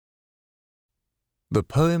The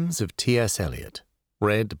Poems of T.S. Eliot,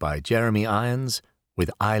 read by Jeremy Irons with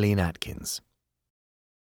Eileen Atkins.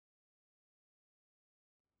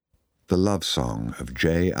 The Love Song of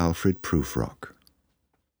J. Alfred Prufrock.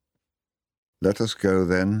 Let us go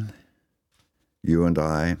then, you and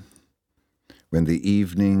I, when the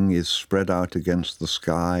evening is spread out against the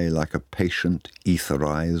sky like a patient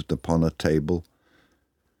etherized upon a table.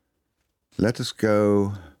 Let us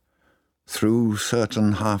go through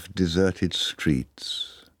certain half-deserted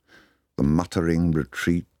streets, the muttering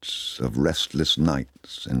retreats of restless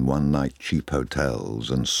nights in one-night cheap hotels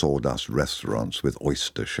and sawdust restaurants with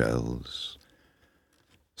oyster shells.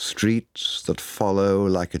 Streets that follow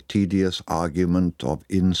like a tedious argument of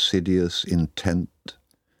insidious intent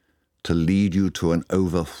to lead you to an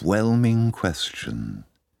overwhelming question.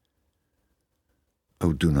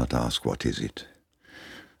 Oh, do not ask what is it.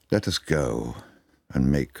 Let us go and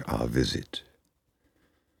make our visit.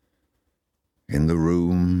 In the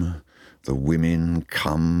room, the women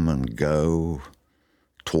come and go,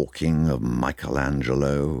 talking of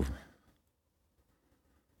Michelangelo.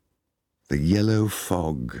 The yellow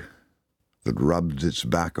fog that rubs its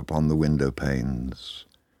back upon the window panes,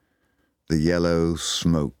 the yellow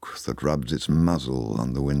smoke that rubs its muzzle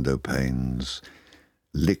on the window panes,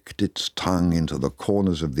 licked its tongue into the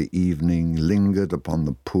corners of the evening, lingered upon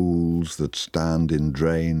the pools that stand in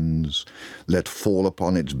drains, let fall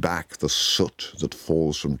upon its back the soot that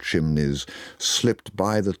falls from chimneys, slipped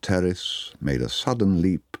by the terrace, made a sudden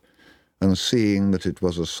leap, and seeing that it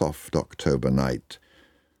was a soft October night,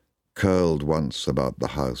 curled once about the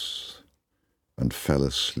house and fell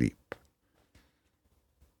asleep.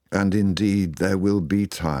 And indeed there will be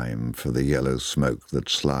time for the yellow smoke that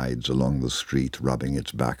slides along the street, rubbing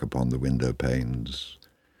its back upon the window panes.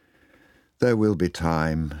 There will be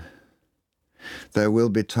time. There will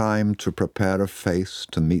be time to prepare a face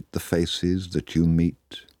to meet the faces that you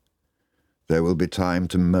meet. There will be time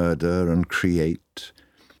to murder and create,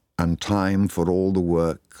 and time for all the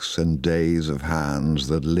works and days of hands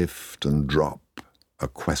that lift and drop a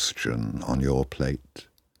question on your plate.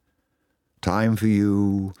 Time for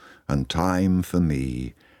you, and time for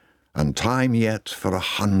me, and time yet for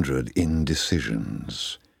 100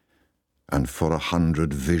 indecisions, and for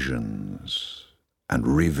 100 visions and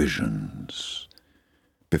revisions,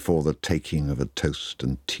 before the taking of a toast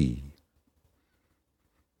and tea.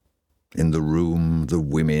 In the room the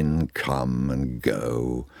women come and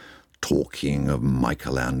go, talking of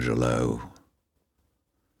Michelangelo.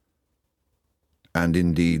 And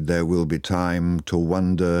indeed there will be time to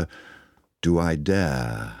wonder, do I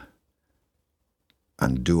dare?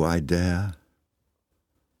 And do I dare?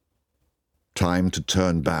 Time to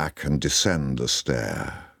turn back and descend the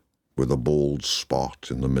stair, with a bald spot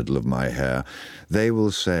in the middle of my hair. They will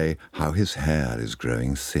say how his hair is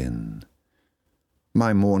growing thin.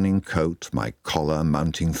 My morning coat, my collar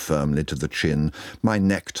mounting firmly to the chin, my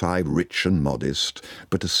necktie rich and modest,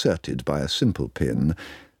 but asserted by a simple pin.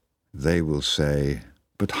 They will say,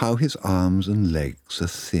 but how his arms and legs are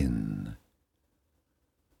thin.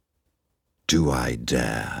 Do I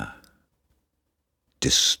dare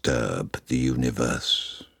disturb the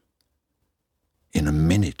universe? In a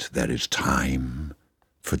minute there is time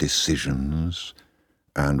for decisions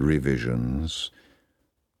and revisions,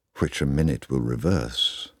 which a minute will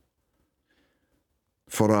reverse.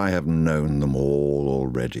 For I have known them all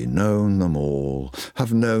already, known them all,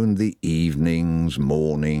 have known the evenings,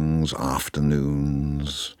 mornings,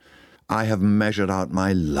 afternoons. I have measured out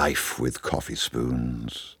my life with coffee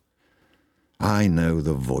spoons. I know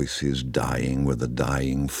the voices dying with a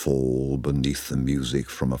dying fall beneath the music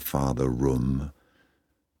from a farther room.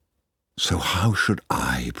 So how should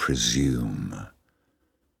I presume?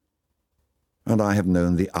 And I have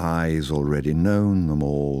known the eyes already, known them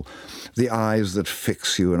all, the eyes that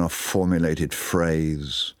fix you in a formulated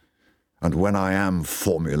phrase. And when I am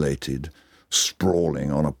formulated,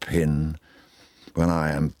 sprawling on a pin, when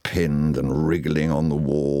I am pinned and wriggling on the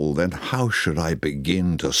wall, then how should I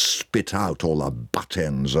begin to spit out all the butt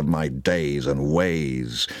ends of my days and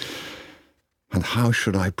ways? And how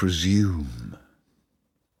should I presume?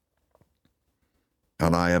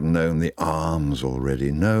 And I have known the arms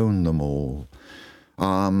already, known them all,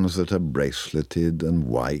 arms that are braceleted and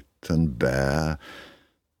white and bare,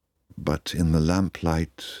 but in the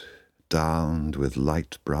lamplight downed with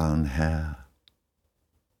light brown hair.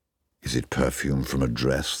 Is it perfume from a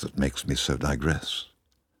dress that makes me so digress?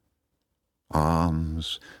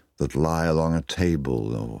 Arms that lie along a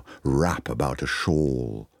table or wrap about a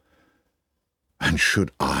shawl. And should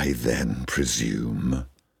I then presume?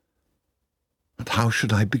 But how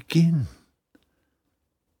should I begin?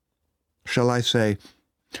 Shall I say,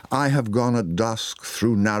 I have gone at dusk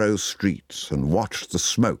through narrow streets and watched the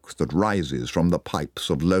smoke that rises from the pipes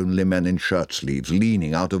of lonely men in shirt-sleeves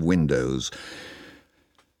leaning out of windows.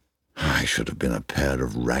 I should have been a pair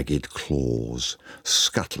of ragged claws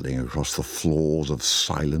scuttling across the floors of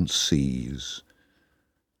silent seas,